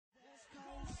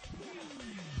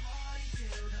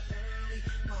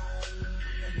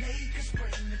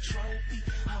trophy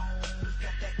home. We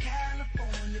got that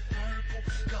California purple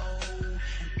gold.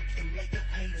 And make the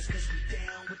haters, cause we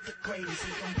down with the greatest.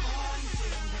 We gon' party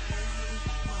till the early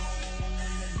morning.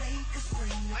 And the Lakers bring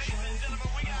the trophy. Ladies and gentlemen,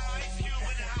 we got Ice Cube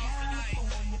in the house tonight.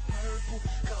 California purple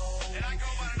gold. And I go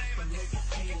by the name of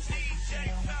DJ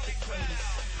Cholowiz.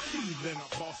 Cleveland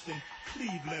or Boston,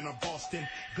 Cleveland or Boston.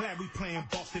 Glad we playing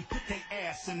Boston. Put their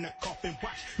ass in the coffin.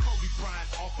 Watch Kobe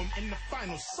Bryant off them in the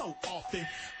finals so often.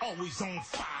 Always on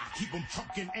fire. Keep them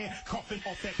choking and coughing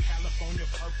off that California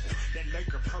purple. That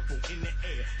Laker purple in the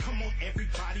air. Come on,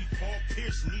 everybody. Paul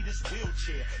Pierce need his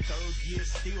wheelchair. Third year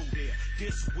still there.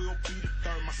 This will be the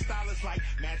third. My style is like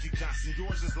Magic Johnson.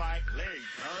 Yours is like Larry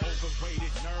Bird.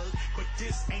 Overrated nerd. But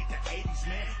this ain't the 80s,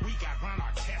 man. We got Ron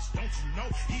Artest. Don't you know?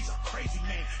 He's a crazy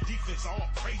man. Defense all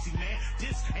crazy, man.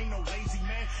 This ain't no lazy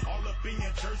man. All up in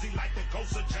your jersey like the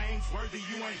ghost of James Worthy.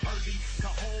 You ain't worthy to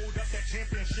hold up that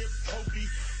championship trophy.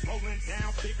 Rolling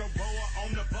down Figueroa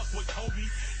on the bus with Kobe.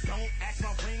 Don't ask my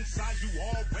ring size, you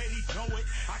already know it.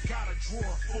 I got a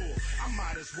drawer full, I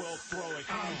might as well throw it.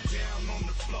 I'm down on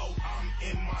the floor, I'm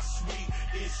in my suite.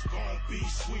 It's gonna be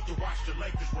sweet to watch the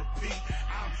Lakers repeat.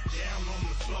 I'm down on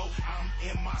the floor, I'm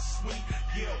in my suite.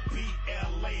 Yeah, beat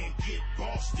LA and get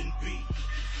Boston beat.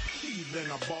 Cleveland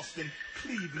or Boston,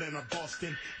 Cleveland or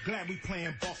Boston. Glad we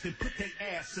playing Boston. Put their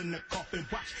ass in the coffin.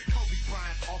 Watch Kobe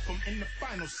Bryant off them in the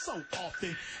finals so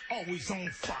often. Always on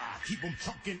fire. Keep them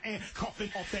choking and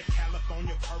coughing off that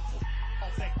California purple.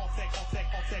 Off that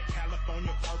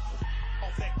California purple.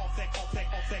 Off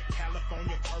that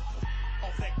California purple.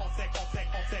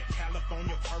 Off that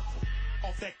California purple.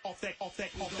 Off that.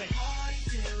 Party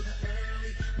till the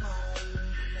early morning.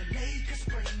 The Lakers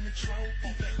bring the trophy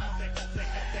home.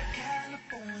 That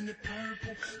California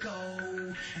purple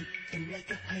gold. And make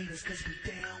the haters, cause we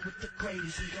down with the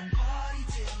greatest. We gon' party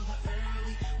till the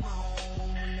early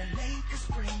morning. The Lakers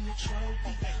bring the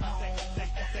trophy home.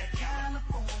 That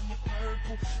California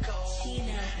purple gold.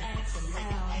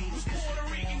 Puerto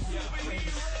Rican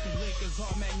souvenirs. The Lakers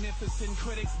are magnificent,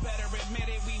 critics better admit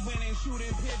it. We win and shoot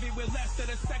and pivot with less than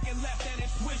a second left, and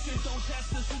it's wishes. Don't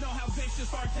test us, you know how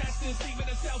vicious our test is. Even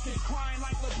the Celtics crying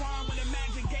like LeBron when the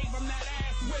Magic gave him that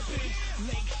ass whipping.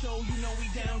 Lake show, you know we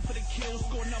down for the kill.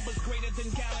 Score numbers greater than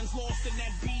gallons lost in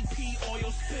that BP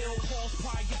oil spill. Paul's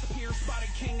pride gets pierced by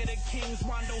the king of the kings.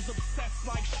 Rondo's obsessed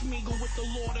like Schmeagol with the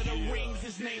Lord of the Rings.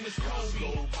 His name is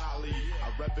Kobe. Molly, I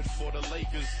rep it for the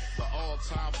Lakers, the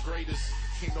all-time greatest.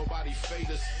 Can't nobody fade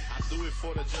us. I do it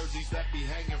for the jerseys that be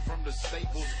hanging from the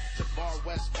staples. Jabbar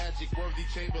West, Magic, Worthy,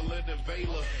 Chamberlain, and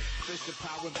Baylor. Fisher,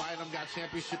 Power, and Bynum got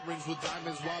championship rings with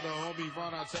diamonds, while the homie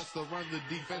Ron Artest run the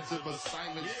defensive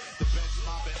assignments. The bench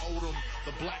mob and Odom,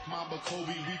 the Black Mamba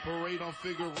Kobe. We parade on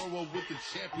Figueroa with the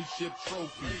championship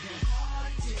trophy.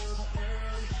 Party till the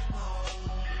early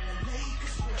morning. The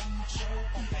Lakers bring the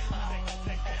trophy home.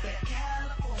 That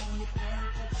California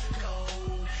purple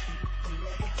gold. And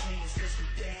make the haters, cause we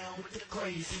down with the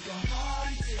greatest. We gon'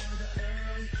 party till the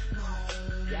early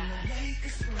morning. The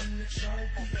Lakers bring the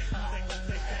trophy home.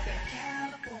 That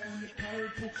California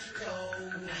purple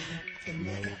gold. And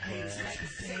make the haters,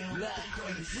 cause we down with the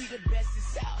greatest. We the best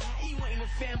is out. How you ain't a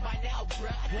fan by now,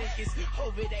 bruh? Niggas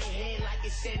over their head like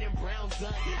it's Shannon Brown's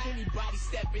done. Anybody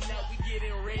stepping up, we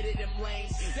getting rid of them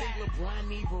lanes. Think LeBron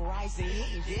need Verizon, he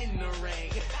ain't getting the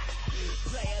ring.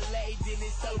 Play LA, then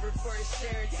it's over for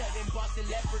sure. Tell them Boston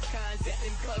Leprechauns that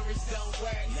them covers don't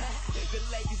work. The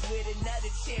Lakers with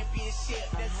another championship.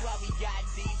 That's why we got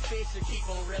these Fisher, keep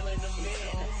on reeling them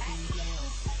in.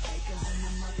 Lakers in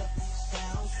the motherfucking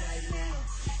house right now.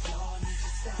 Y'all need to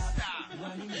stop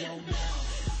running your mouth.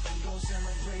 We gon'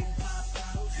 celebrate and pop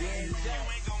out right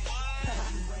now.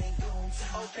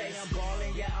 Okay, I'm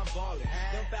ballin', yeah, I'm ballin'.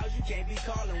 Them fouls you can't be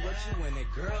callin'. What you winning?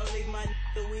 Girl, leave my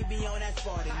we be on that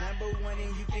spotty. Number one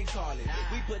and you can call it.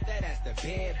 We put that as the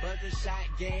bed. Buzzer shot,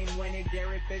 game winning.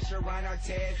 Derek Fisher, Ron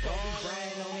Artest, Kobe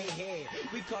Bryant on their head.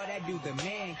 We call that dude the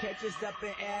man. Catch us up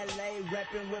in LA,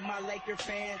 reppin' with my Laker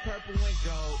fans. Purple and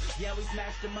gold. Yeah, we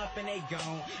smashed them up and they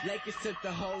gone. Lakers took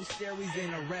the whole series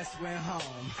and the rest went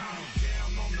home. I'm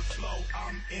down on the floor,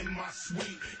 I'm in my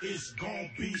suite. It's gonna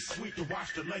be sweet to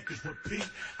watch the Lakers repeat.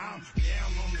 I'm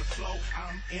down on the floor,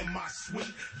 I'm in my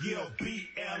suite. Yeah, beat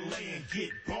LA and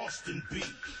get Boston beat.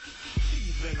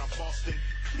 Cleveland or Boston,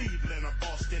 Cleveland or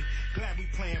Boston. Glad we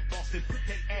playing Boston. Put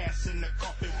their ass in the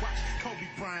coffin. Watch Kobe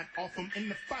Bryant off them in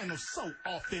the finals so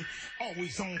often.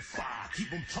 Always on fire. Keep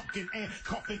them choking and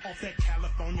coughing off that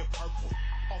California purple.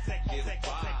 Off that California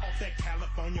purple. Off that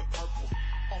California purple.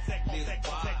 Off that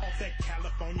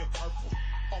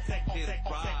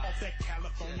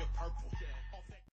California purple.